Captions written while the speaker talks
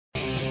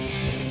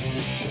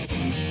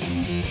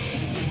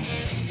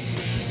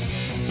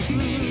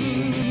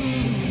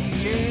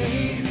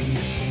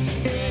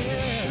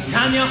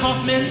Tonya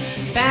Hofmann's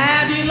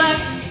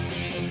fabulous.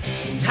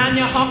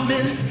 Tonya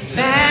Hofmann's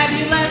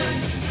fabulous.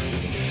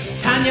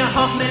 Tonya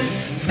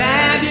Hofmann's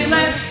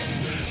fabulous,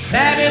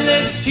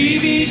 fabulous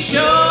TV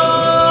show.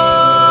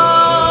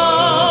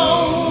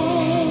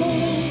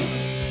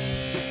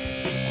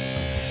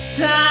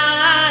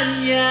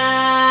 Tonya.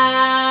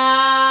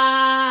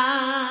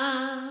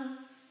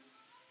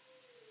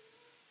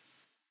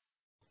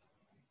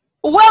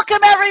 Welcome,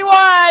 everyone.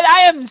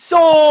 I am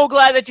so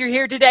glad that you're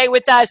here today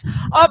with us.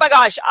 Oh my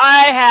gosh,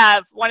 I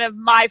have one of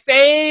my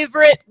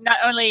favorite, not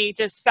only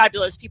just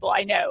fabulous people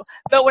I know,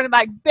 but one of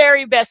my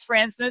very best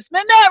friends, Miss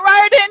Minette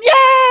Riordan.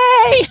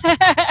 Yay!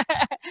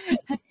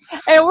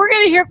 And we're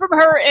going to hear from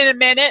her in a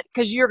minute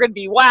because you're going to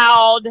be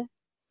wowed,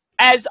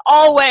 as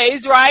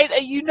always,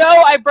 right? You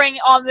know I bring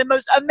on the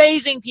most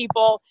amazing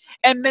people,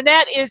 and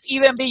Minette is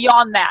even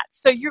beyond that.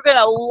 So you're going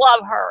to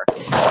love her.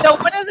 So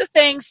one of the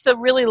things to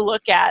really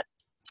look at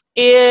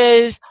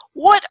is,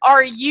 what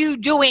are you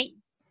doing,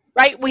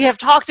 right? We have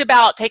talked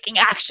about taking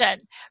action,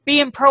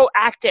 being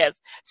proactive.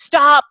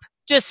 Stop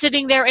just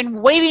sitting there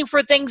and waiting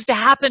for things to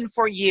happen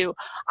for you.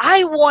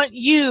 I want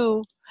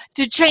you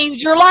to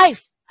change your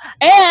life,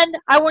 and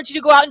I want you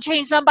to go out and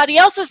change somebody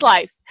else's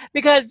life,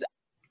 because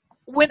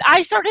when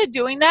I started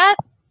doing that,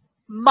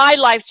 my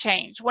life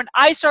changed. When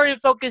I started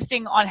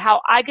focusing on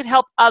how I could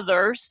help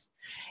others,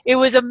 it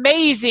was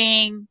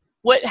amazing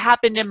what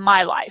happened in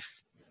my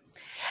life.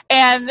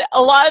 And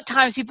a lot of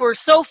times people are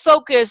so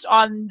focused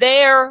on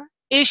their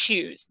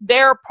issues,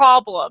 their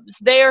problems,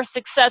 their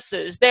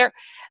successes, that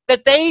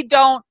they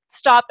don't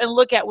stop and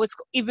look at what's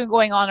even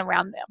going on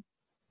around them.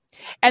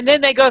 And then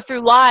they go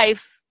through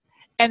life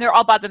and they're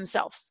all by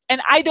themselves.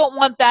 And I don't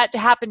want that to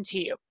happen to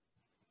you.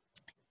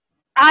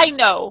 I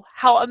know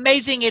how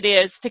amazing it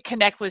is to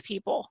connect with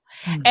people.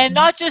 Mm-hmm. And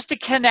not just to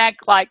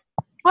connect like,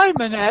 hi,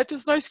 Minette,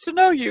 it's nice to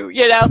know you,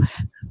 you know,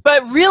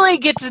 but really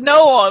get to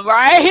know them,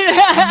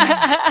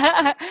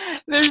 right?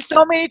 There's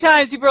so many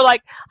times people are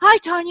like, hi,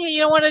 Tonya, you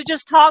don't want to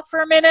just talk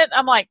for a minute?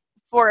 I'm like,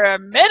 for a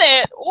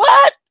minute?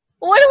 What?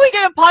 What are we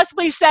going to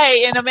possibly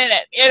say in a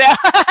minute? You know,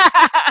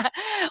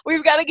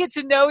 we've got to get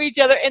to know each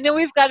other, and then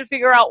we've got to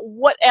figure out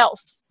what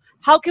else.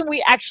 How can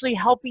we actually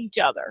help each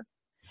other?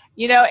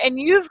 You know, and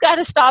you've got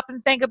to stop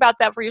and think about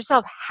that for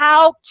yourself.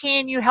 How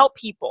can you help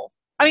people?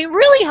 I mean,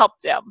 really help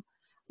them.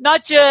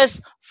 Not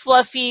just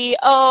fluffy,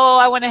 oh,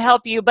 I want to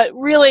help you, but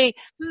really,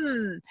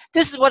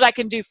 this is what I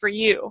can do for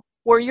you,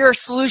 where you're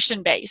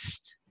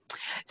solution-based.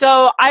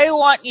 So I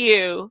want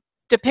you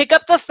to pick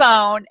up the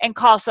phone and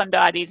call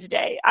somebody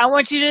today. I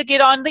want you to get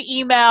on the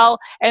email,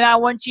 and I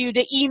want you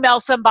to email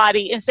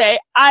somebody and say,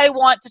 I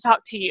want to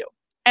talk to you,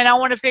 and I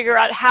want to figure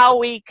out how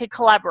we could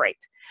collaborate.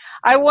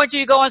 I want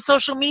you to go on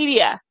social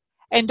media,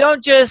 and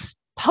don't just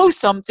post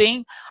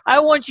something. I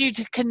want you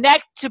to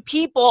connect to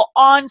people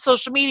on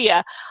social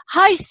media.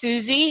 Hi,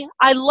 Susie.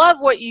 I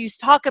love what you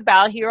talk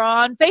about here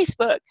on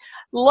Facebook.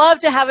 Love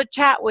to have a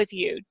chat with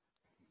you.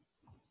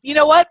 You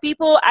know what?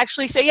 People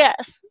actually say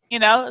yes, you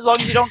know, as long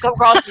as you don't come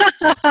across, you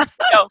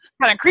know,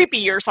 kind of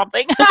creepy or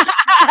something.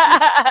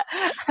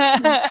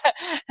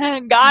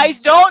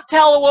 Guys, don't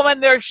tell a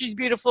woman she's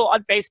beautiful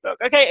on Facebook,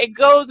 okay? It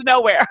goes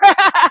nowhere.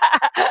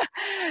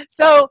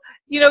 So,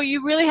 you know,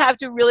 you really have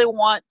to really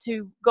want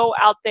to go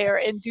out there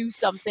and do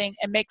something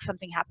and make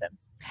something happen.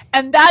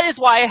 And that is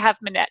why I have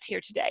Minette here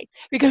today,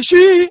 because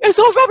she is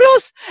so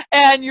fabulous,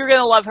 and you're going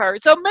to love her.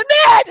 So,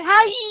 Minette,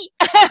 hi.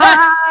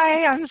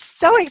 Hi, I'm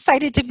so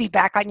excited to be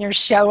back on your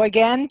show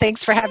again.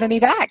 Thanks for having me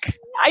back.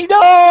 I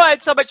know,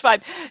 it's so much fun.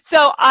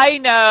 So I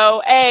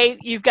know,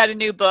 you've got a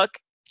new book,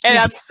 and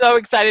yes. I'm so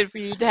excited for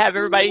you to have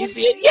everybody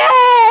see it.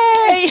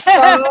 Yay! It's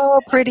so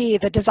pretty.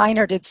 The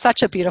designer did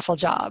such a beautiful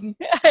job.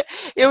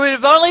 It would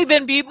have only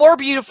been more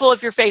beautiful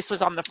if your face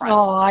was on the front.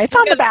 Oh, it's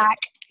on the back.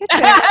 It's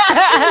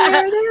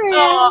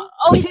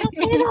oh, he's so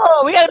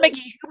beautiful. We got to make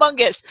it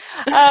humongous.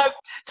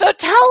 So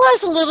tell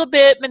us a little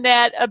bit,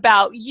 Minette,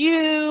 about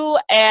you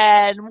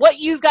and what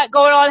you've got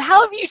going on.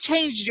 How have you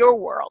changed your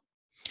world?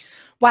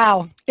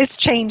 Wow, it's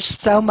changed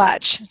so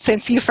much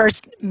since you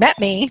first met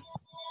me.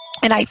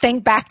 And I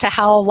think back to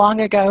how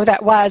long ago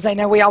that was. I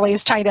know we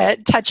always try to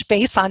touch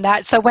base on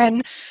that. So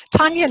when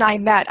Tonya and I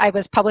met, I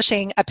was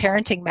publishing a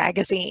parenting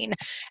magazine.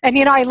 And,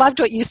 you know, I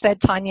loved what you said,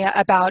 Tonya,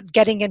 about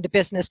getting into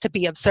business to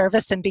be of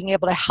service and being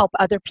able to help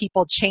other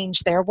people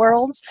change their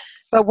worlds.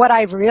 But what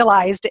I've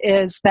realized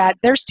is that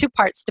there's two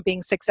parts to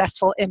being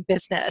successful in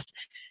business.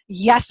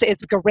 Yes,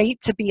 it's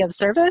great to be of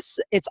service.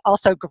 It's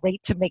also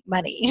great to make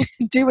money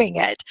doing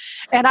it.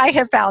 And I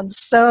have found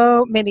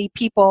so many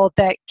people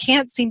that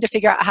can't seem to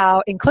figure out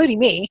how, including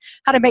me,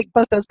 how to make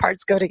both those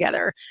parts go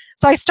together.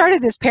 So I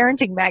started this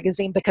parenting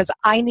magazine because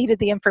I needed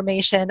the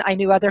information. I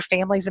knew other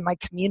families in my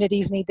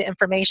communities need the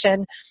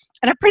information.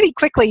 And I pretty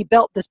quickly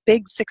built this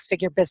big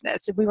six-figure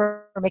business. We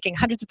were making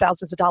hundreds of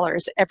thousands of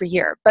dollars every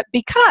year. But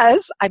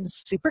because I'm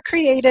super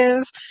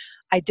creative,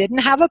 I didn't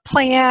have a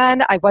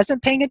plan, I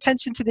wasn't paying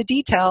attention to the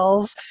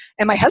details,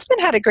 and my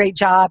husband had a great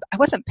job, I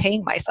wasn't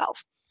paying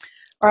myself.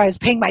 or I was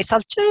paying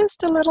myself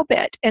just a little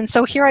bit. And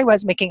so here I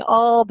was making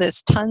all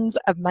this tons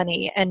of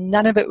money, and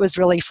none of it was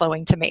really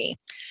flowing to me.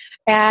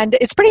 And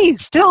it's pretty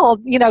still,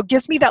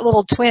 gives me that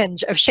little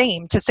twinge of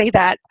shame to say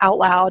that out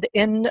loud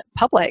in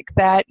public,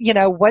 that,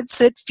 what's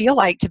it feel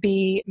like to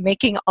be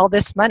making all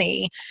this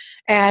money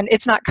and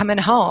it's not coming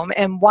home?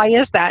 And why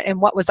is that? And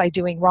what was I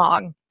doing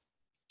wrong?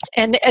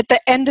 And at the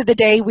end of the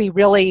day, we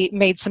really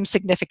made some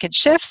significant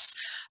shifts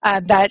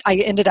that I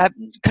ended up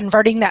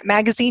converting that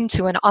magazine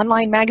to an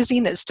online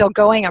magazine that's still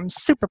going. I'm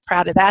super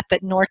proud of that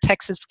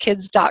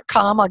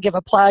NorthTexasKids.com. I'll give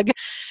a plug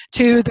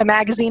to the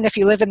magazine. If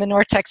you live in the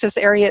North Texas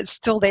area, it's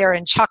still there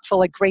and chock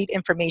full of great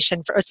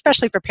information,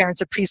 especially for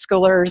parents of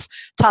preschoolers,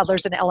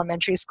 toddlers, and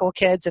elementary school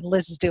kids. And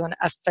Liz is doing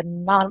a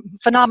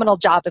phenomenal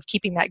job of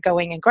keeping that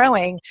going and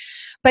growing.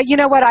 But you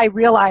know what? I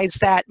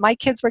realized that my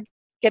kids were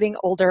getting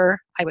older.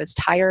 I was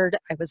tired.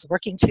 I was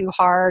working too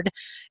hard.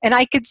 And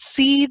I could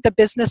see the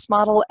business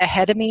model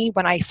ahead of me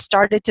when I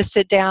started to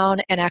sit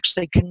down and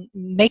actually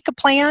make a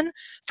plan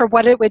for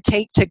what it would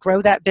take to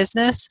grow that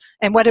business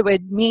and what it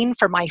would mean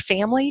for my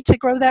family to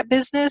grow that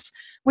business.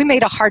 We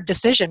made a hard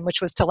decision,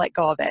 which was to let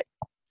go of it.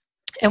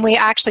 And we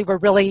actually were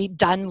really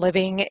done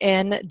living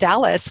in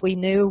Dallas. We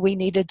knew we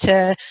needed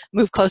to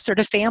move closer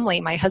to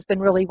family. My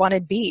husband really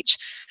wanted beach.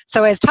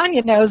 So as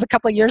Tonya knows, a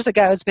couple of years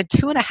ago, it's been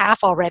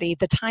 2.5 already.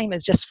 The time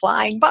is just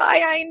flying by.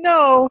 I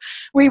know.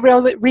 We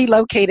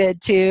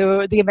relocated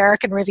to the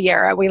American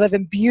Riviera. We live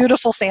in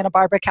beautiful Santa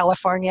Barbara,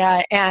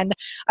 California. And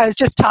I was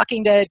just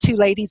talking to 2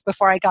 ladies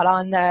before I got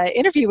on the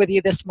interview with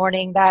you this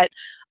morning that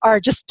are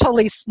just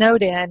totally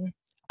snowed in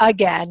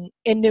again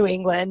in New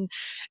England.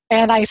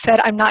 And I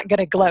said, I'm not going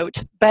to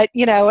gloat. But,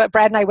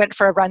 Brad and I went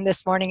for a run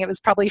this morning. It was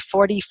probably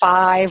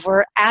 45.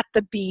 We're at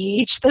the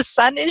beach. The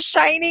sun is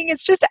shining.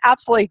 It's just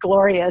absolutely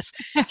glorious.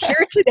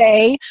 Here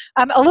today,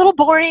 a little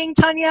boring,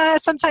 Tonya.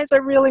 Sometimes I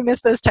really miss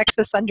those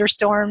Texas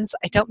thunderstorms.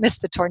 I don't miss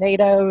the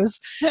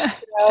tornadoes.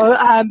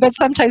 But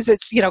sometimes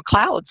it's,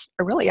 clouds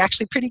are really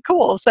actually pretty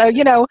cool. So,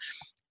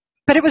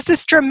 but it was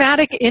this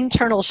dramatic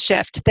internal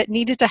shift that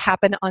needed to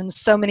happen on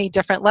so many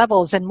different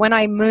levels. And when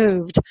I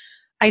moved,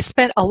 I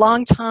spent a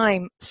long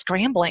time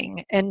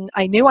scrambling. And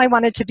I knew I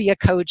wanted to be a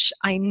coach.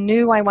 I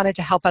knew I wanted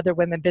to help other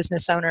women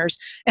business owners.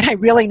 And I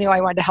really knew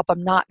I wanted to help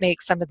them not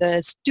make some of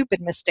the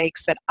stupid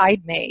mistakes that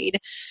I'd made,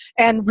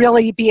 and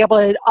really be able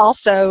to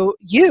also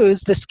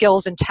use the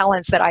skills and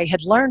talents that I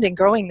had learned in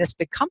growing this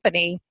big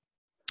company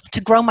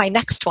to grow my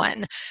next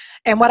one.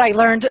 And what I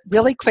learned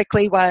really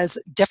quickly was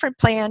different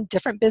plan,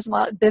 different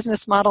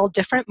business model,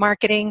 different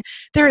marketing.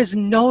 There is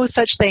no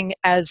such thing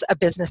as a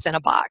business in a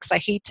box. I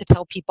hate to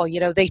tell people,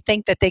 they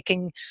think that they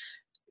can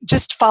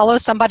just follow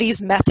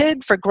somebody's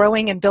method for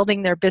growing and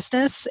building their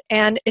business,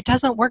 and it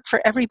doesn't work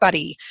for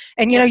everybody.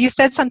 And you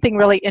said something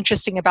really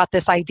interesting about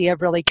this idea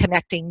of really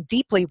connecting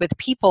deeply with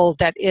people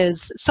that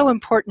is so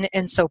important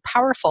and so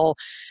powerful.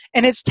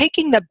 And it's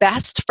taking the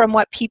best from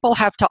what people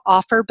have to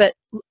offer, but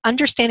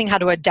understanding how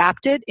to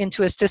adapt it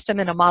into a system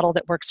and a model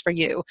that works for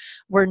you.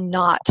 We're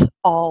not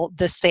all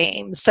the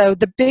same. So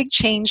the big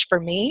change for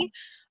me,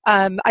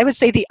 I would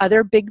say the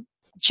other big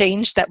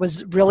change that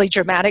was really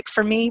dramatic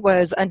for me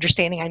was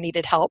understanding I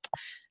needed help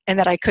and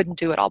that I couldn't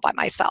do it all by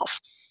myself.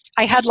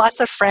 I had lots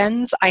of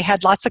friends. I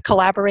had lots of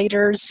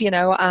collaborators.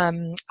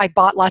 I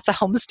bought lots of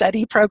home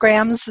study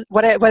programs.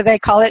 What do they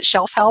call it?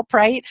 Shelf help,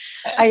 right?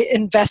 I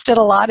invested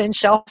a lot in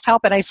shelf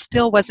help, and I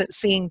still wasn't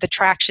seeing the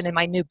traction in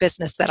my new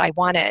business that I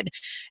wanted.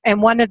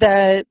 And one of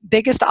the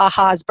biggest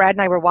ahas, Brad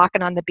and I were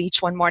walking on the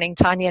beach one morning,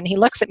 Tonya, and he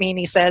looks at me and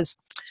he says,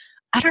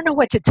 I don't know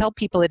what to tell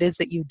people it is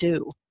that you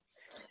do.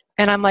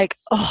 And I'm like,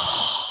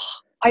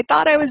 I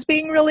thought I was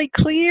being really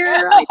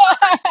clear. I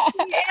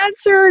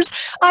answers.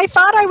 I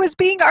thought I was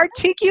being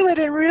articulate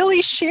and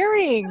really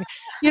sharing,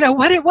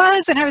 what it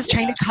was. And I was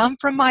trying to come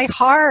from my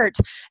heart.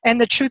 And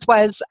the truth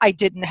was I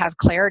didn't have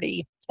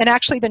clarity. And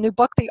actually the new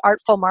book, The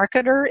Artful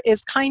Marketer,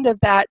 is kind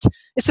of that.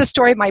 It's a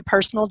story of my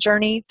personal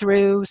journey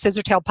through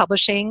Scissortail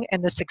Publishing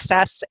and the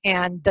success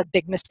and the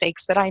big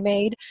mistakes that I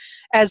made,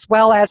 as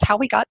well as how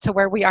we got to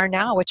where we are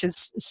now, which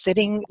is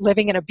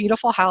living in a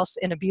beautiful house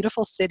in a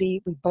beautiful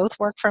city. We both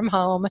work from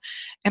home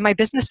and my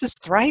business is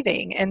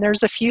thriving. And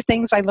there's a few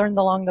things I learned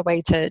along the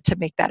way to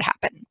make that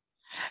happen.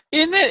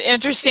 Isn't it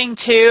interesting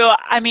too?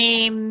 I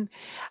mean,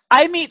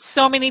 I meet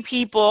so many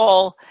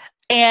people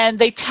and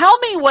they tell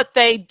me what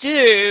they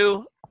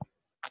do,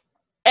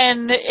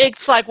 and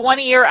it's like one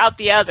ear out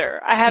the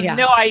other. I have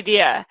no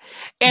idea.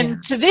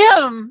 And to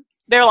them,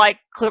 they're like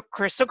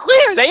crystal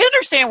clear. They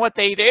understand what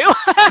they do.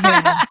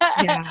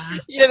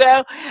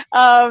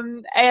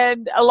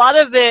 And a lot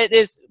of it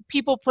is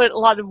people put a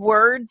lot of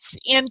words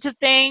into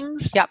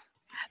things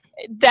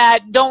that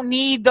don't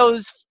need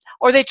those,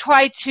 or they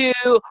try to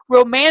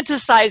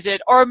romanticize it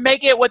or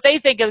make it what they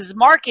think is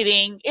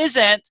marketing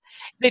isn't.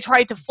 They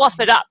try to fluff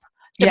it up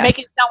to make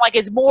it sound like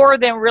it's more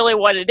than really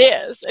what it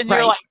is. And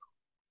you're like,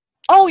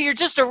 oh, you're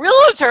just a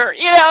realtor,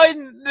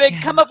 and they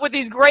come up with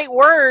these great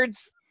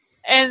words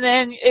and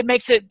then it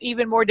makes it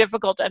even more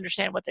difficult to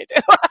understand what they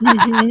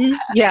do.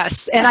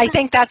 Yes. And I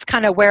think that's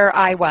kind of where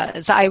I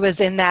was. I was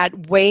in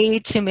that way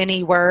too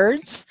many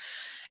words.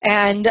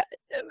 And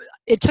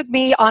it took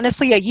me,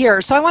 honestly, a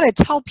year. So I want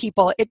to tell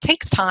people it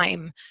takes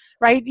time,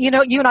 right? You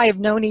know, you and I have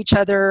known each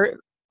other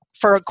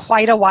for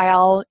quite a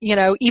while, you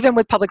know, even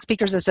with Public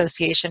Speakers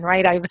Association,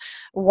 right? I've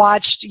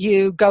watched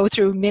you go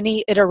through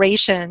many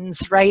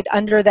iterations, right,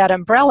 under that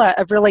umbrella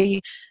of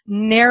really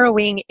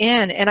narrowing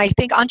in. And I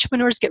think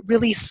entrepreneurs get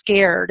really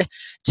scared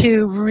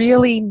to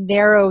really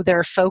narrow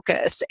their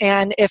focus.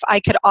 And if I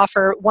could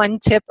offer one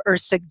tip or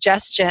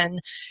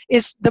suggestion,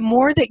 is the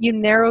more that you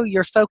narrow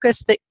your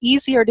focus, the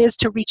easier it is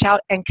to reach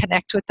out and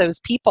connect with those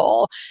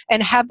people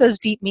and have those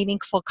deep,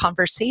 meaningful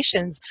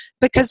conversations,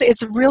 because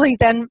it's really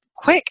then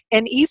quick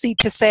and easy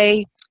to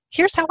say,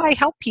 here's how I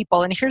help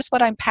people and here's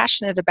what I'm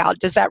passionate about.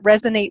 Does that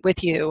resonate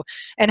with you?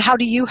 And how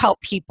do you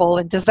help people?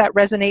 And does that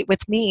resonate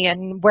with me?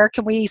 And where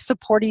can we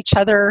support each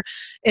other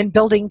in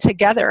building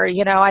together?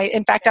 You know,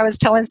 in fact, I was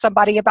telling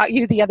somebody about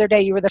you the other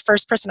day. You were the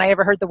first person I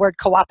ever heard the word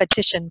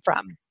co-opetition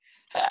from.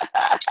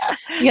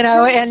 You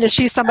know, and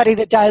she's somebody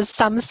that does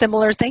some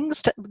similar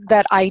things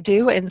that I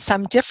do and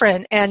some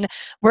different. And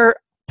we're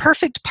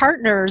perfect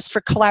partners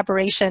for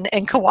collaboration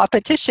and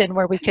co-opetition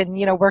where we can,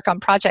 you know, work on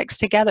projects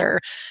together.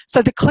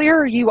 So the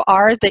clearer you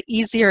are, the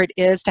easier it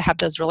is to have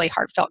those really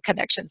heartfelt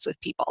connections with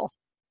people.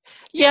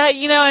 Yeah,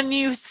 you know, and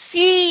you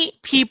see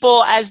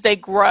people as they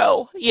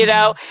grow, you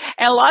know,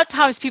 and a lot of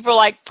times people are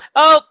like,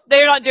 oh,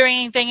 they're not doing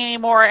anything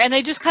anymore, and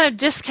they just kind of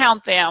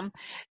discount them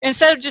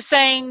instead of just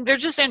saying they're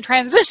just in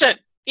transition,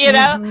 you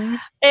know,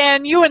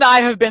 and you and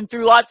I have been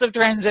through lots of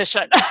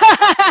transition.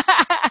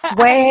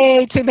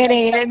 Way too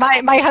many. And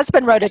my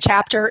husband wrote a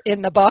chapter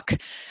in the book,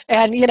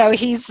 and you know,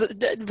 he's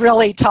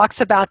really talks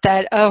about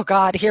that. Oh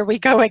God, here we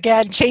go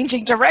again,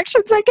 changing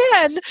directions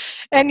again.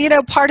 And you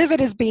know, part of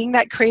it is being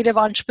that creative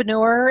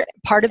entrepreneur.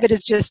 Part of it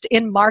is just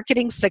in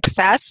marketing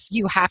success,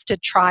 you have to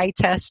try,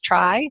 test,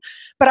 try.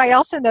 But I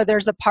also know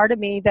there's a part of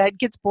me that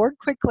gets bored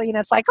quickly, and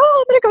it's like,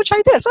 oh, I'm going to go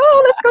try this.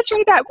 Oh, let's go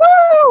try that.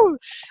 Woo!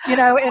 You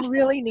know, and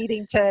really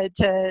needing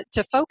to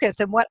focus.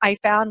 And what I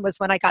found was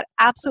when I got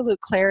absolute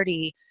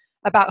clarity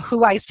about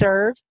who I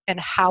serve and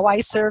how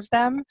I serve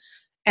them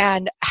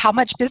and how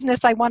much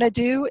business I want to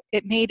do,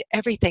 it made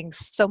everything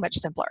so much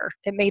simpler.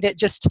 It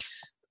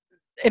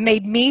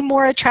made me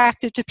more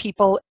attractive to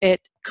people.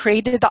 It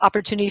created the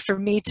opportunity for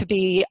me to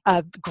be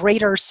a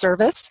greater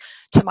service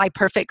to my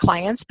perfect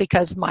clients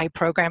because my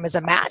program is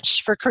a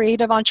match for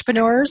creative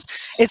entrepreneurs.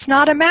 It's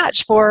not a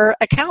match for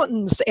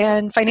accountants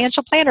and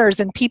financial planners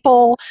and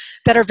people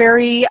that are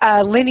very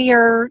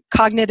linear,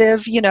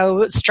 cognitive, you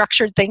know,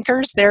 structured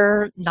thinkers.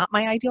 They're not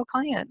my ideal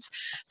clients.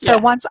 So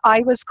once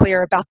I was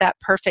clear about that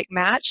perfect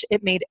match,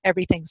 it made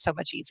everything so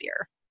much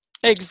easier.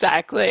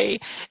 Exactly.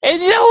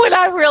 And you know what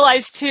I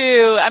realized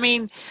too, I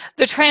mean,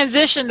 the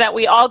transition that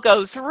we all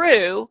go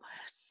through,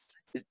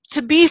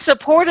 to be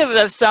supportive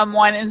of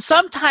someone, and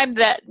sometimes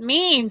that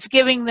means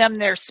giving them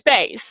their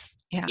space,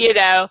 you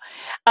know,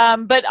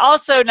 but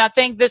also, and I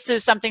think this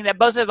is something that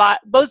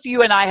both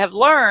you and I have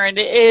learned,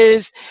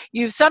 is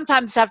you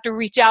sometimes have to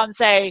reach out and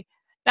say,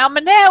 now,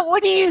 Minette,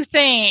 what do you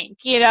think?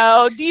 You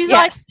know, do you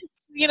like this,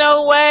 you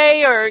know,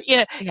 way? Or, you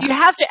know, you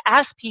have to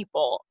ask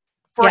people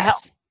for help.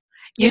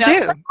 You know, do.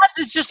 Sometimes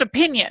it's just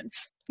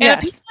opinions. And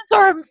opinions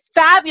are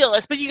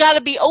fabulous, but you got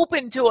to be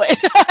open to it.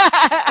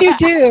 You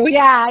do,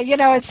 yeah. You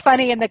know, it's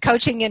funny, in the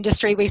coaching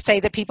industry, we say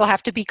that people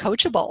have to be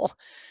coachable.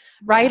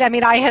 Right? I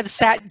mean, I have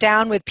sat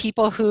down with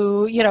people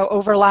who, you know,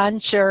 over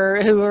lunch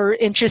or who are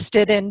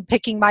interested in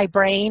picking my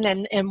brain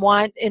and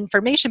want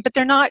information, but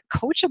they're not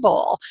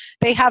coachable.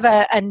 They have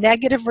a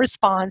negative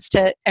response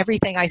to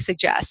everything I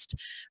suggest,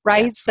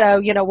 right? So,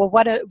 you know, well,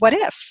 what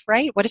if,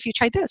 right? What if you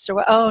tried this?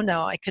 Or, oh,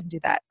 no, I couldn't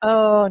do that.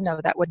 Oh, no,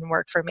 that wouldn't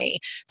work for me.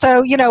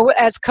 So, you know,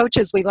 as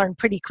coaches, we learn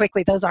pretty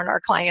quickly those aren't our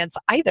clients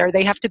either.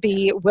 They have to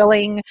be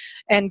willing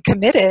and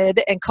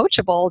committed and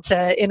coachable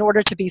in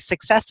order to be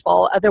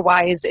successful.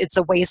 Otherwise, it's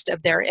a waste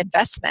of their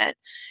investment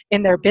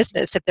in their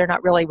business if they're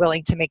not really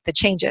willing to make the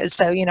changes.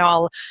 So, you know,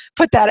 I'll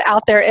put that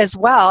out there as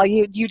well.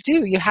 You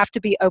have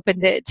to be open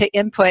to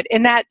input.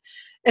 And that,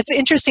 it's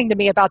interesting to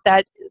me about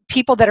that,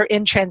 people that are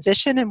in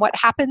transition and what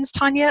happens,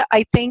 Tonya.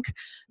 I think,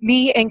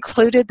 me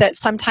included, that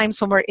sometimes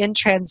when we're in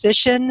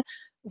transition,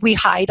 we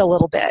hide a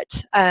little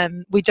bit.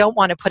 We don't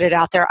want to put it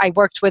out there. I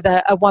worked with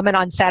a woman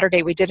on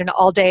Saturday. We did an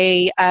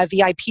all-day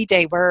VIP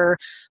day where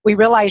we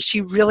realized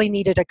she really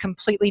needed a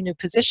completely new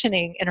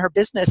positioning in her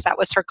business. That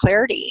was her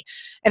clarity.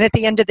 And at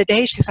the end of the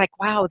day, she's like,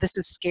 wow, this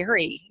is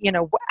scary. You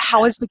know,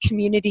 how is the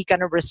community going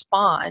to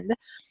respond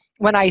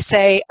when I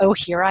say, oh,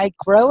 here I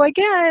grow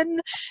again?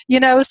 You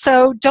know,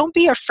 so don't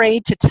be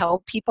afraid to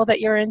tell people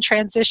that you're in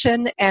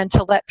transition and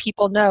to let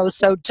people know.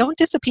 So don't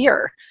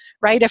disappear,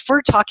 right? If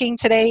we're talking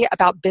today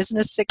about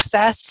business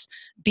success,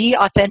 be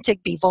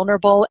authentic, be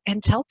vulnerable,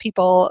 and tell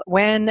people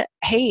when,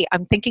 hey,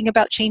 I'm thinking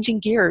about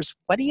changing gears.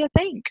 What do you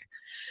think?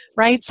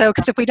 right? So,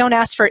 because if we don't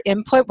ask for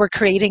input, we're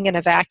creating in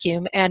a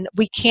vacuum, and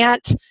we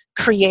can't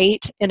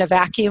create in a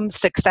vacuum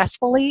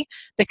successfully,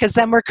 because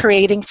then we're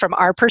creating from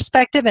our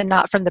perspective and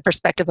not from the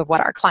perspective of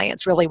what our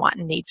clients really want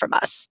and need from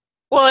us.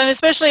 Well, and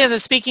especially in the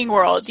speaking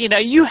world,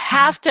 you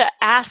have to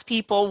ask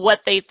people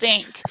what they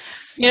think,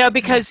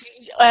 because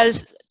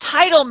as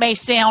title may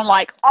sound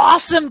like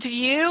awesome to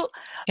you,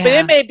 but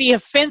it may be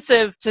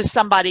offensive to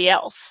somebody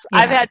else.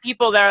 I've had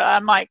people that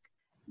I'm like,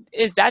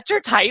 is that your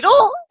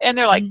title? And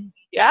they're like,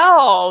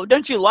 yeah,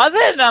 don't you love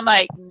it? And I'm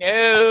like,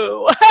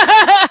 no.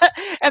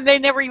 And they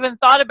never even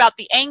thought about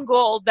the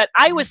angle that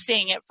I was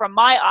seeing it from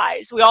my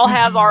eyes. We all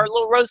have our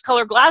little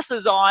rose-colored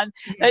glasses on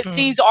that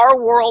sees our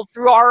world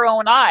through our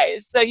own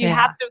eyes. So you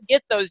have to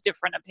get those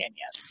different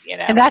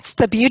opinions, And that's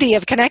the beauty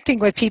of connecting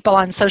with people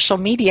on social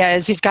media,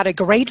 is you've got a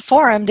great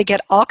forum to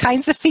get all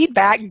kinds of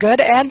feedback, good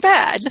and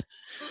bad.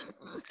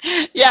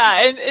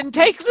 Yeah, and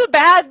take the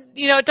bad,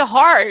 to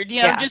heart.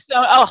 Just a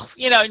lot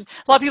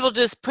of people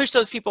just push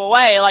those people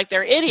away like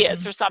they're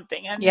idiots or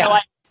something, and you're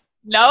like,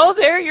 no,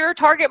 they're your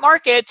target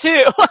market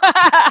too.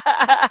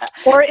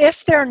 Or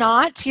if they're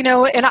not,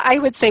 and I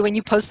would say when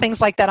you post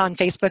things like that on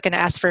Facebook and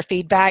ask for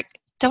feedback,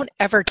 don't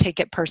ever take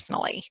it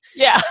personally.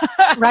 Yeah.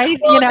 Right?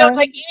 Well, don't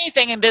take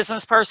anything in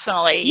business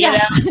personally.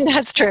 Yes,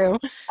 that's true.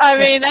 I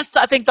mean, that's,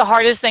 I think, the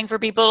hardest thing for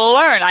people to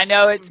learn. I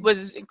know it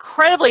was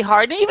incredibly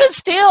hard. And even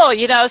still,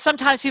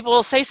 sometimes people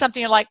will say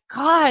something like,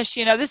 gosh,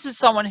 this is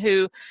someone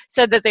who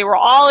said that they were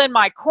all in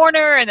my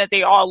corner and that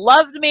they all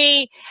loved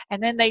me.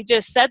 And then they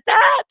just said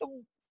that,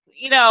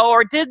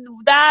 or did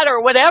that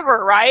or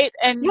whatever, right?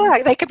 And yeah,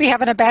 they could be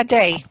having a bad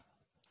day.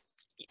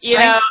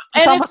 Right?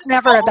 It's almost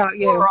never about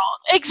you. World.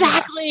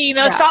 Exactly.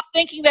 Stop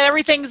thinking that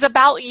everything's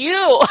about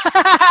you.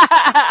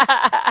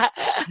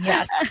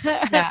 Yes.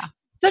 Yeah.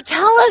 So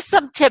tell us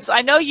some tips.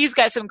 I know you've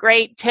got some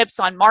great tips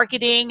on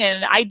marketing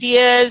and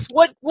ideas.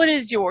 What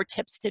is your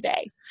tips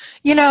today?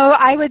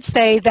 I would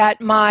say that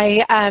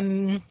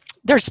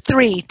there's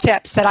 3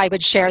 tips that I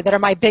would share that are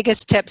my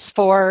biggest tips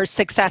for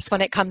success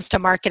when it comes to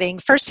marketing.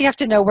 First, you have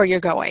to know where you're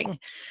going.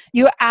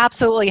 You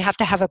absolutely have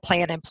to have a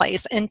plan in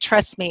place. And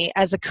trust me,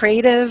 as a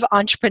creative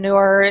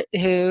entrepreneur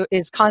who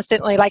is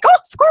constantly like, oh,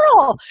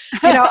 squirrel,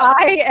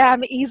 I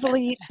am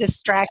easily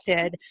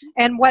distracted.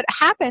 And what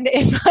happened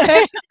in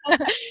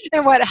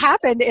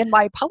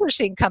my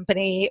publishing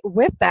company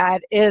with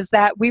that is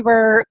that we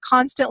were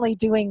constantly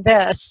doing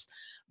this,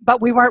 but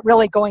we weren't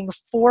really going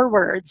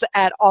forwards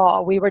at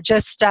all. We were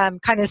just kind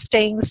of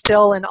staying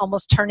still and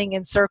almost turning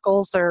in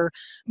circles or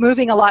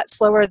moving a lot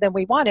slower than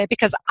we wanted,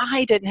 because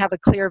I didn't have a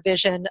clear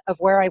vision of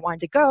where I wanted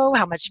to go,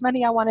 how much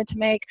money I wanted to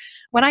make.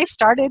 When I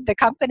started the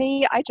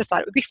company, I just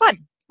thought it would be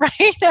fun.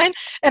 Right?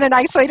 And a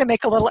nice way to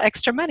make a little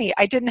extra money.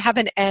 I didn't have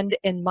an end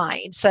in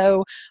mind.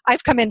 So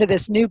I've come into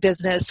this new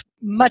business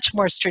much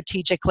more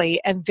strategically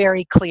and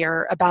very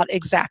clear about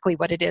exactly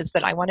what it is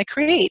that I want to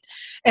create.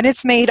 And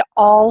it's made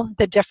all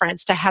the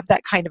difference to have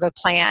that kind of a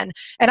plan.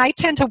 And I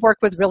tend to work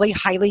with really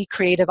highly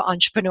creative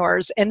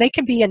entrepreneurs, and they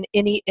can be in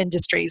any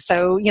industry.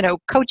 So,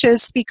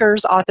 coaches,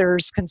 speakers,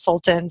 authors,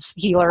 consultants,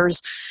 healers.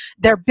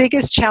 Their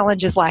biggest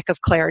challenge is lack of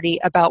clarity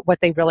about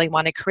what they really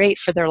want to create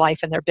for their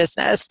life and their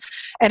business.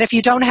 And if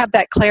you don't have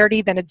that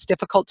clarity, then it's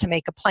difficult to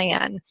make a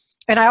plan.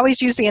 And I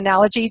always use the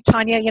analogy,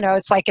 Tonya,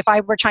 it's like if I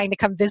were trying to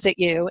come visit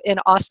you in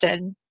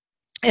Austin,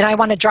 and I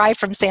want to drive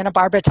from Santa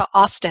Barbara to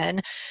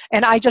Austin,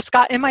 and I just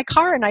got in my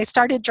car and I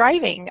started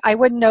driving. I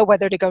wouldn't know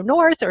whether to go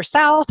north or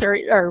south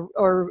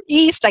or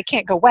east. I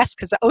can't go west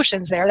because the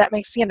ocean's there. That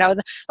makes,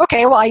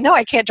 okay, well, I know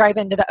I can't drive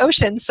into the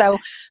ocean. So,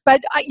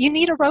 but you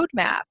need a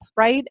roadmap,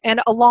 right?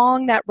 And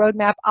along that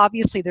roadmap,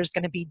 obviously there's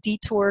going to be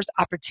detours,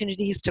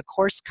 opportunities to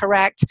course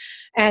correct,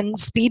 and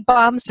speed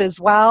bumps as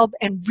well,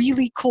 and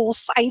really cool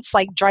sites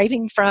like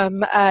driving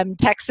from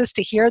Texas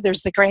to here.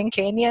 There's the Grand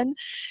Canyon,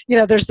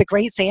 there's the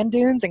Great Sand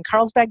Dunes and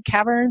Carlsbad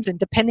Caverns, and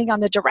depending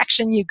on the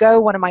direction you go,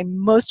 one of my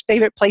most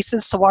favorite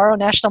places, Saguaro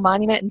National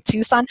Monument in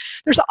Tucson.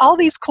 There's all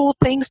these cool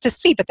things to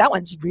see, but that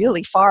one's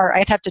really far.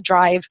 I'd have to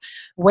drive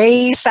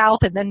way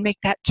south and then make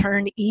that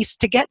turn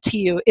east to get to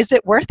you. Is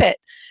it worth it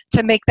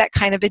to make that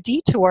kind of a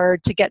detour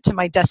to get to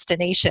my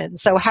destination?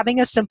 So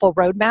having a simple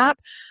roadmap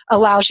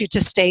allows you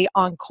to stay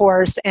on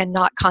course and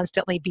not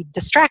constantly be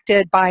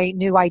distracted by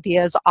new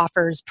ideas,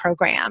 offers,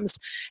 programs.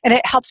 And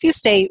it helps you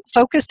stay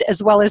focused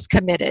as well as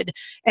committed.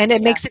 And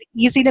it makes it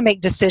easy to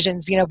make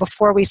decisions.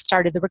 Before we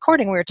started the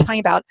recording, we were talking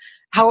about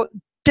how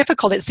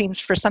difficult it seems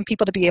for some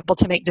people to be able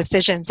to make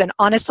decisions. And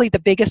honestly, the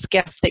biggest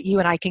gift that you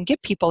and I can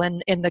give people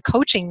in the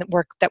coaching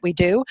work that we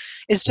do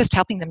is just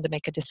helping them to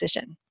make a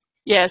decision.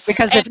 Yes.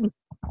 Because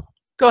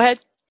go ahead.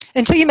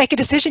 Until you make a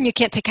decision, you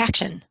can't take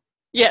action.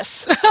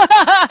 Yes.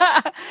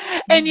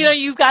 And,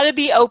 you've got to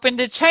be open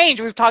to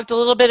change. We've talked a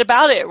little bit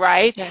about it,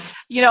 right?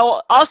 Yeah.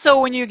 Also,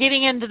 when you're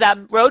getting into that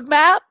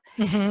roadmap,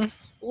 a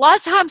lot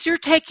of times you're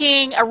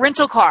taking a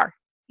rental car.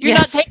 You're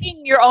not Yes.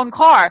 taking your own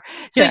car.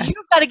 So Yes.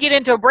 you've got to get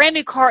into a brand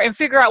new car and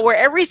figure out where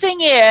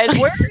everything is.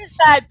 Where is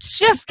that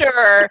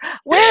shifter?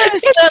 Where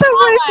is It's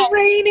the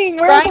raining.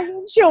 line? Where are Right? the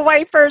windshield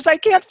wipers? I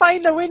can't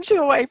find the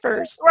windshield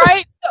wipers.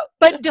 Right?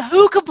 But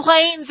who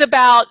complains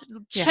about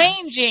Yeah.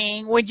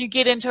 changing when you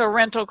get into a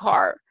rental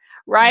car?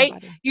 Right?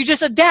 Nobody. You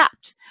just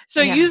adapt.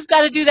 So Yeah. you've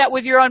got to do that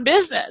with your own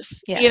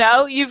business. Yes.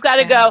 You've got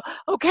to Yeah.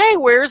 go, okay,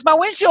 where's my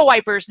windshield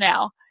wipers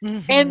now?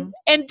 Mm-hmm.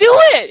 And do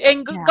it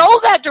and Yeah. go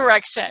that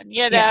direction,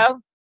 Yeah.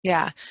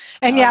 Yeah.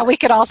 And Oh, yeah, we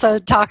could also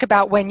talk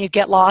about when you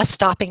get lost,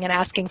 stopping and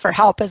asking for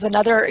help is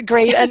another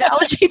great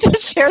analogy to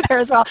share there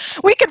as well.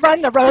 We could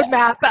run the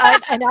roadmap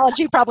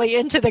analogy probably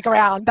into the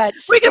ground, but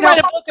we can write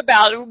a book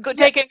about it,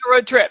 taking a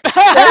road trip.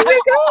 there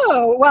you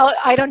go. Well,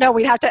 I don't know.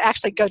 We'd have to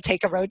actually go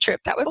take a road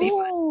trip. That would be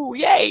fun. Ooh,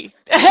 yay.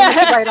 We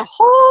could write a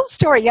whole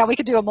story. Yeah, we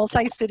could do a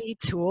multi-city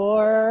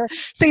tour.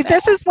 See,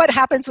 this is what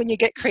happens when you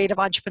get creative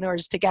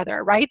entrepreneurs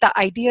together, right? The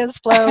ideas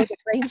flow, the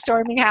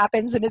brainstorming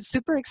happens, and it's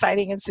super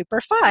exciting and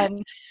super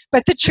fun.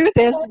 But the truth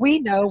is, we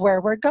know where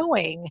we're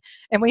going,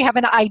 and we have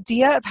an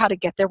idea of how to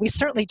get there. We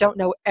certainly don't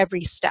know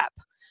every step,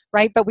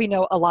 right? But we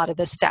know a lot of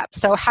the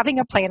steps. So having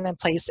a plan in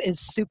place is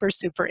super,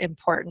 super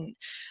important.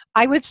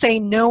 I would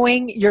say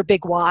knowing your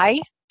big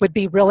why would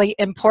be really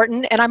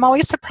important. And I'm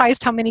always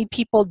surprised how many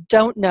people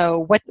don't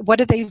know what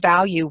do they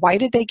value? Why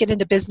did they get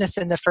into business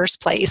in the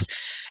first place?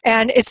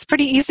 And it's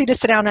pretty easy to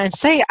sit down and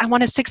say, I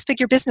want a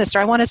 6-figure business or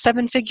I want a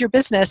 7-figure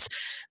business.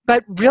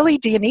 But really,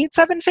 do you need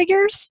 7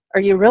 figures?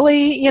 Are you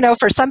really,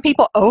 for some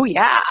people, oh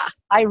yeah,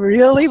 I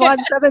really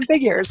want 7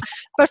 figures.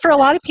 But for a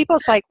lot of people,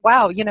 it's like,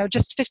 wow,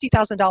 just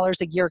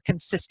 $50,000 a year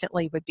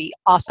consistently would be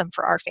awesome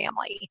for our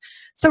family.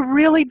 So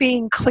really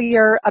being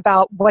clear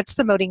about what's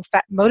the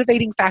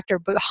motivating factor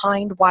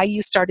behind why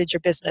you started your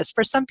business.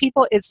 For some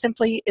people, it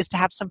simply is to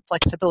have some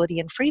flexibility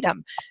and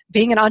freedom.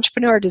 Being an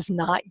entrepreneur does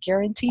not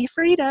guarantee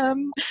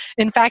freedom.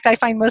 In fact, I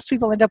find most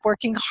people end up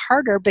working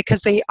harder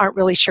because they aren't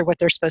really sure what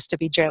they're supposed to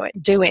be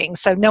doing.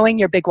 So knowing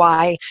your big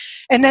why.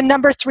 And then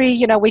number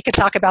 3, we could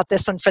talk about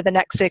this one for the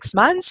next 6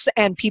 months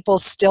and people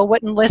still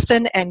wouldn't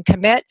listen and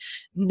commit.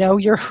 Know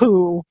your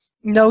who.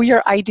 Know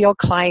your ideal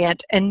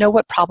client and know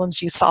what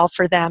problems you solve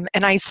for them.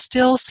 And I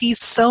still see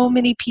so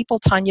many people,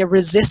 Tonya,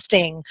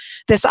 resisting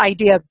this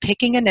idea of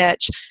picking a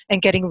niche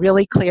and getting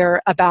really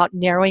clear about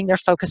narrowing their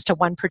focus to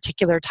one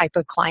particular type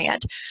of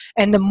client.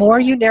 And the more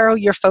you narrow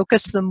your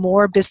focus, the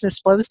more business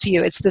flows to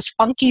you. It's this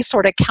funky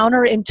sort of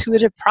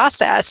counterintuitive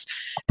process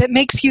that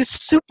makes you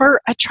super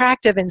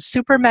attractive and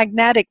super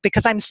magnetic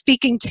because I'm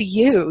speaking to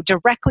you,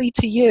 directly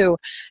to you,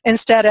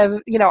 instead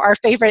of, our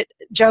favorite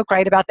joke,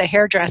 right, about the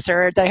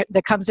hairdresser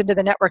that comes into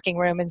the networking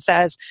room and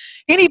says,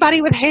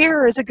 anybody with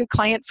hair is a good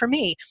client for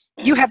me.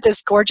 You have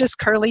this gorgeous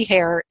curly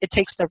hair. It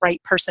takes the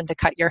right person to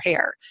cut your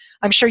hair.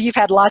 I'm sure you've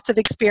had lots of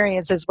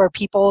experiences where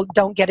people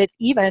don't get it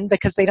even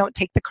because they don't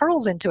take the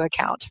curls into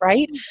account,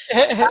 right?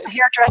 Some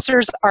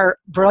hairdressers are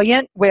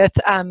brilliant with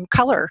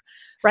color,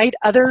 right?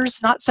 Others,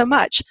 not so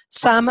much.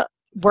 Some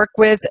work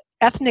with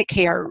ethnic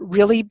hair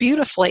really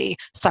beautifully.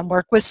 Some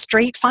work with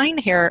straight, fine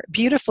hair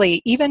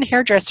beautifully. Even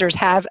hairdressers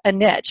have a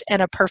niche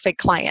and a perfect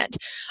client.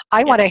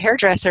 I want a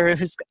hairdresser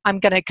who's I'm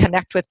going to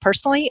connect with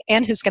personally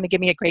and who's going to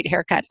give me a great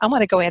haircut. I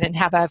want to go in and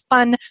have a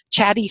fun,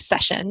 chatty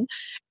session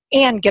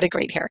and get a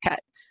great haircut,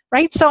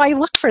 right? So I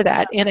look for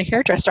that in a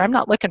hairdresser. I'm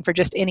not looking for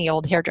just any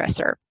old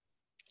hairdresser.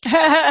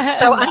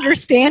 So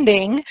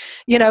understanding,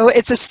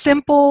 it's a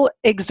simple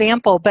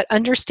example, but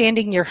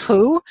understanding your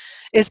who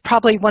is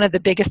probably one of the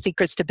biggest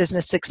secrets to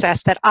business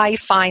success that I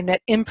find that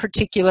in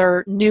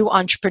particular new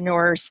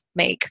entrepreneurs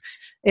make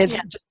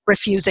is just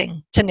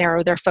refusing to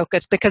narrow their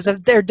focus because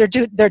of they're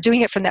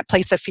doing it from that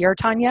place of fear,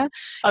 Tonya,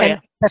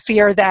 the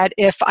fear that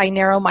if I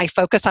narrow my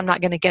focus, I'm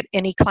not going to get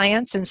any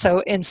clients. And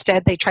so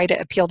instead they try to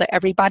appeal to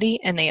everybody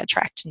and they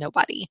attract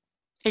nobody.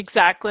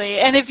 Exactly.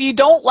 And if you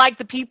don't like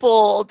the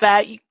people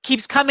that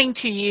keeps coming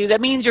to you,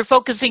 that means you're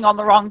focusing on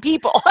the wrong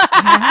people.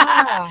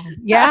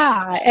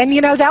 Yeah. And,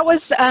 that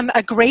was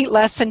a great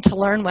lesson to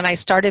learn when I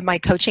started my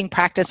coaching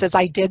practice as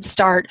I did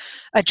start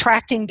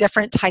attracting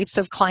different types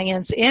of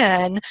clients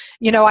in.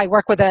 I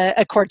work with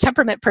a core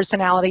temperament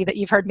personality that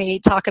you've heard me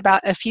talk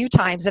about a few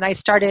times. And I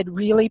started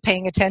really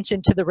paying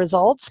attention to the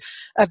results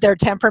of their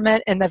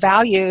temperament and the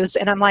values.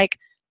 And I'm like,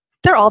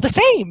 they're all the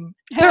same.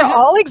 They're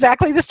all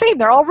exactly the same.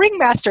 They're all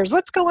ringmasters.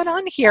 What's going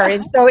on here?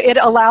 And so it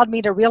allowed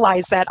me to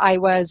realize that I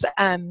was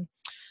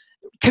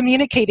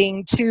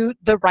communicating to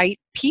the right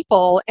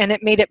people, and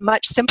it made it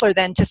much simpler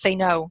then to say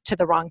no to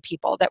the wrong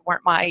people that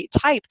weren't my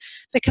type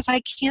because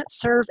I can't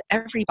serve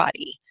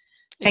everybody.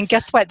 And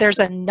guess what? There's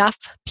enough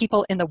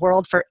people in the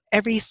world for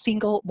every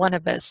single one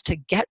of us to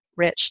get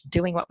rich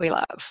doing what we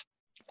love.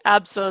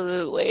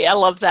 Absolutely. I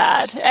love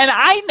that. And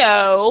I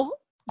know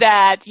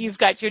that you've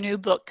got your new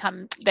book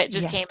that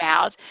just came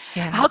out.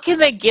 Yeah. How can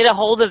they get a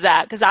hold of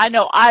that? Because I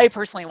know I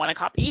personally want a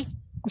copy.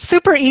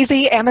 Super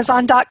easy,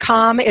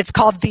 Amazon.com. It's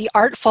called The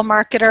Artful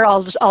Marketer.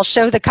 I'll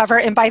show the cover.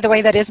 And by the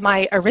way, that is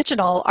my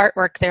original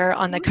artwork there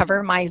on the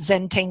cover, my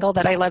Zen Tangle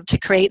that I love to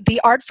create. The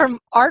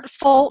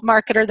Artful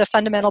Marketer, the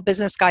Fundamental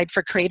Business Guide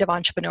for Creative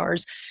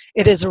Entrepreneurs.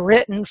 It is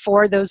written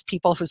for those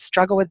people who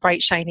struggle with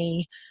bright,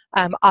 shiny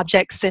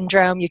object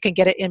syndrome. You can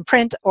get it in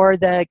print or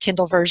the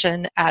Kindle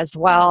version as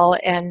well.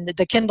 And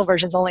the Kindle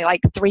version is only like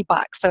 $3.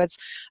 So it's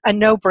a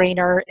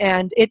no-brainer.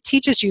 And it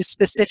teaches you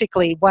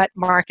specifically what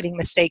marketing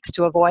mistakes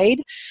to avoid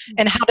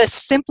and how to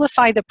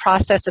simplify the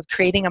process of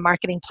creating a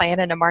marketing plan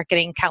and a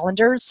marketing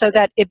calendar so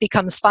that it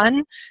becomes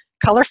fun,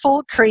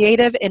 colorful,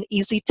 creative, and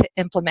easy to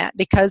implement,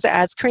 because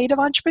as creative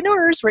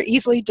entrepreneurs, we're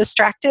easily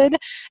distracted.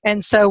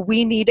 And so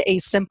we need a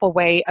simple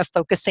way of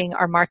focusing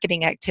our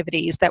marketing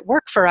activities that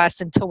work for us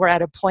until we're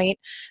at a point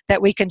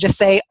that we can just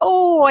say,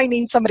 oh, I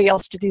need somebody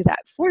else to do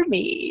that for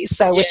me.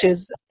 So, which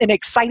is an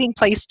exciting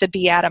place to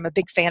be at. I'm a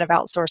big fan of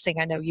outsourcing.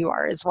 I know you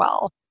are as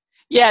well.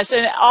 Yes,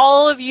 and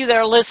all of you that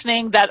are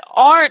listening that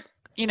aren't,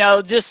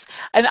 just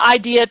an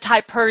idea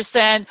type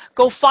person,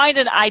 go find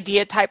an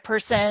idea type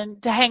person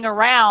to hang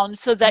around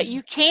so that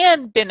you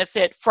can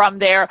benefit from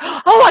their,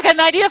 oh, I got an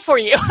idea for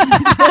you.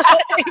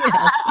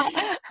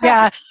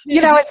 Yes.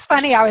 Yeah. It's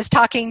funny. I was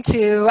talking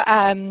to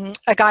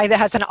a guy that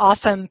has an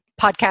awesome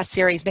podcast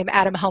series named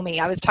Adam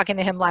Homey. I was talking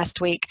to him last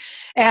week.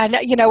 And,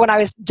 when I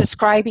was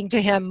describing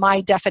to him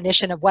my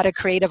definition of what a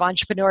creative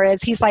entrepreneur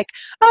is, he's like,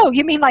 oh,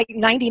 you mean like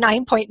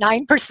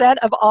 99.9%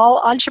 of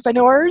all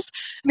entrepreneurs?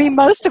 I mean,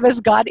 most of us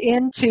got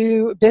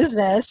into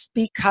business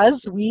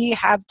because we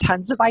have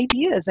tons of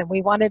ideas and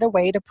we wanted a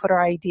way to put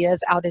our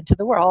ideas out into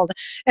the world.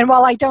 And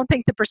while I don't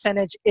think the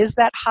percentage is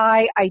that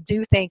high, I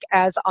do think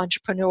as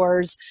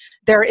entrepreneurs,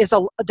 there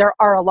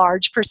are a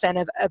large percent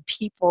of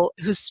people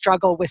who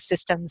struggle with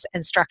systems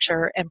and structure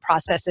and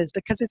processes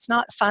because it's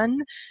not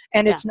fun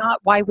and it's not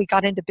why we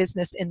got into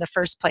business in the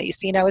first place.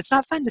 It's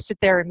not fun to sit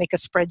there and make a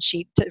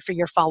spreadsheet for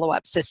your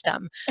follow-up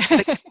system.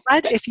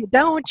 But if you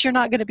don't, you're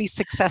not going to be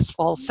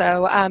successful.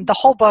 So the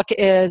whole book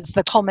is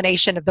the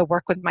culmination of the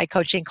work with my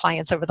coaching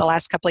clients over the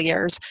last couple of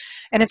years.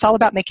 And it's all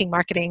about making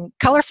marketing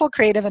colorful,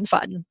 creative, and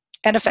fun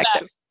and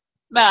effective.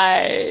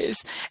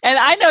 Nice. And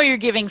I know you're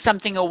giving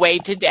something away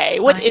today.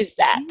 What is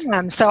that?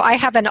 So I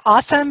have an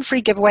awesome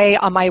free giveaway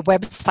on my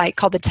website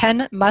called the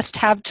 10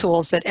 must-have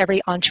tools that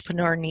every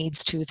entrepreneur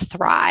needs to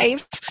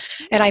thrive.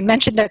 And I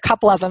mentioned a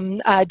couple of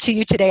them to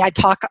you today. I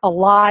talk a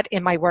lot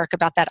in my work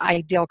about that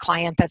ideal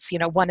client. That's,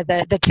 one of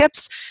the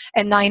tips,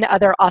 and 9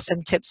 other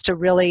awesome tips to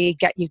really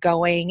get you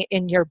going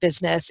in your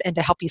business and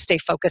to help you stay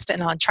focused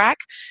and on track.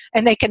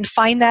 And they can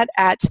find that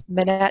at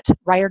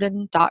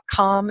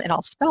MinetteRiordan.com. And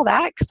I'll spell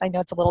that because I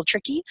know it's a little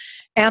tricky.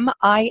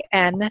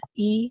 MinetteRiordan,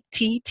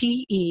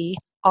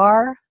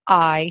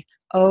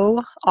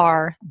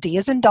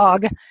 as in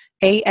dog,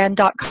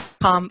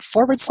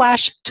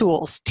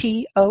 an.com/tools,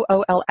 TOOLS,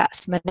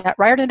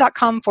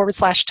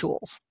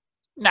 MinetteRiordan.com/tools.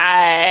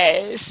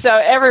 Nice. So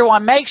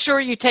everyone, make sure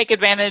you take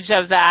advantage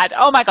of that.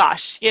 Oh my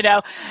gosh,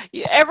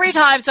 every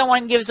time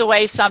someone gives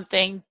away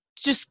something,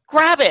 just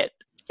grab it.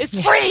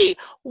 It's free.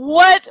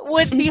 What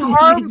would be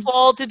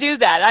harmful to do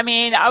that? I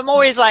mean, I'm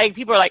always like,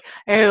 people are like,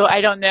 oh, I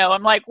don't know.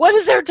 I'm like, what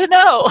is there to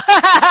know?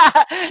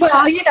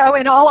 Well,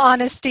 in all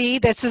honesty,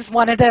 this is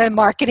one of the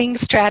marketing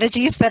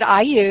strategies that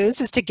I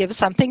use is to give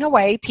something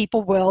away.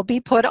 People will be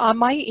put on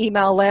my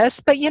email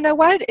list. But you know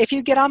what? If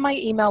you get on my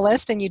email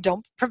list and you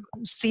don't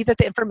see that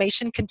the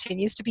information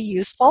continues to be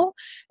useful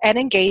and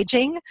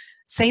engaging,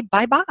 say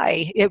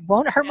bye-bye. It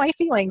won't hurt my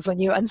feelings when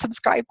you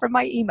unsubscribe from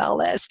my email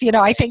list.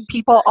 I think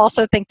people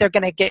also think they're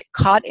going to get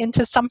caught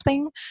into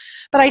something,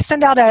 but I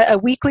send out a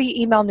weekly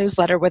email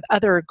newsletter with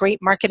other great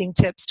marketing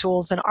tips,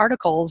 tools, and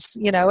articles,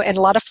 and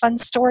a lot of fun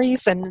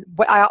stories. And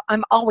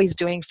I'm always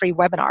doing free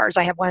webinars.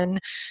 I have one,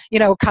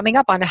 coming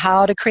up on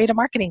how to create a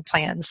marketing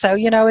plan. So,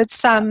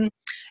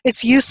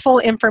 it's useful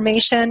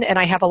information, and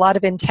I have a lot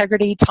of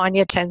integrity.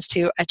 Tonya tends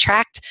to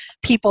attract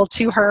people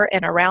to her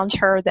and around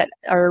her that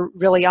are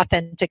really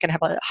authentic and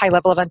have a high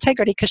level of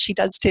integrity, because she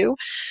does too.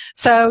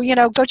 So,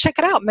 go check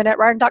it out,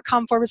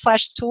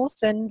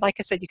 MinetteRiordan.com/tools. And like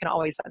I said, you can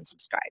always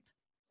unsubscribe.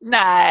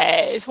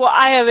 Nice. Well,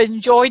 I have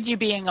enjoyed you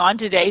being on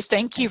today.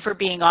 Thank you for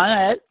being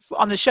on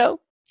the show.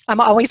 I'm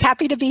always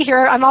happy to be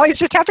here. I'm always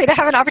just happy to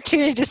have an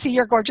opportunity to see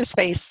your gorgeous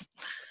face.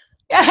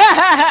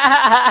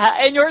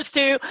 And yours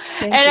too.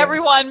 Thank and you.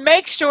 Everyone,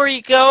 make sure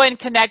you go and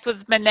connect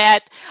with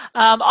Minette.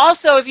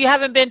 Also, if you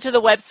haven't been to the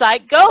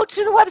website, go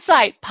to the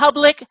website,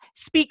 Public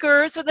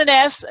Speakers with an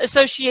S,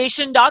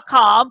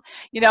 Association.com.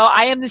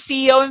 I am the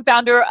CEO and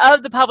founder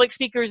of the Public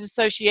Speakers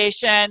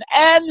Association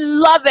and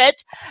love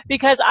it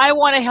because I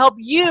want to help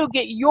you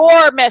get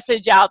your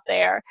message out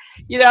there.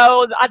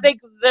 I think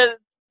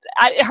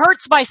it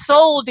hurts my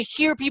soul to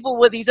hear people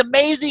with these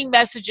amazing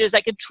messages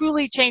that can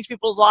truly change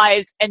people's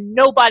lives, and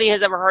nobody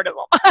has ever heard of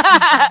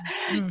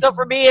them. So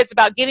for me, it's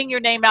about getting your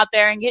name out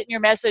there and getting your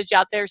message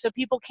out there so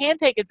people can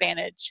take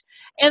advantage,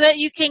 and that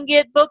you can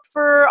get booked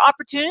for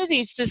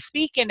opportunities to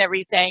speak and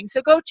everything.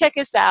 So go check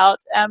us out.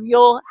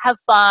 You'll have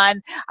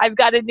fun. I've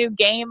got a new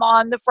game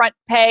on the front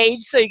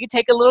page, so you can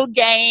take a little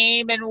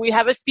game, and we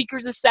have a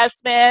speaker's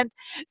assessment.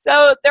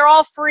 So they're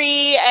all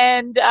free,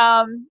 and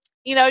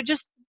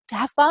just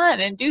have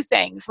fun and do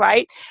things,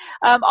 right?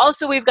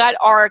 Also, we've got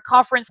our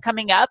conference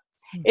coming up.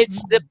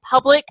 It's the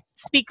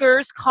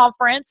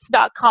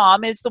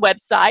publicspeakersconference.com is the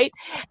website,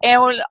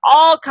 and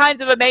all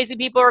kinds of amazing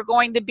people are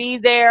going to be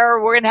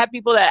there. We're going to have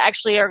people that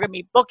actually are going to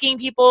be booking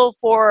people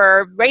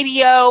for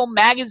radio,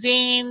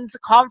 magazines,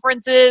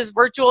 conferences,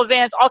 virtual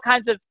events, all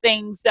kinds of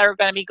things that are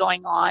going to be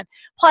going on.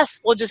 Plus,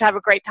 we'll just have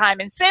a great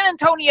time in San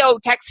Antonio,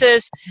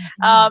 Texas,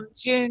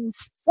 June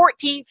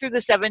 14th through the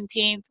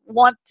 17th.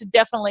 Want to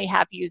definitely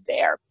have you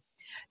there.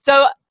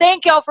 So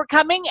thank y'all for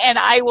coming, and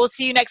I will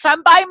see you next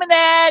time. Bye,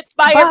 Minette.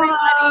 Bye, everyone.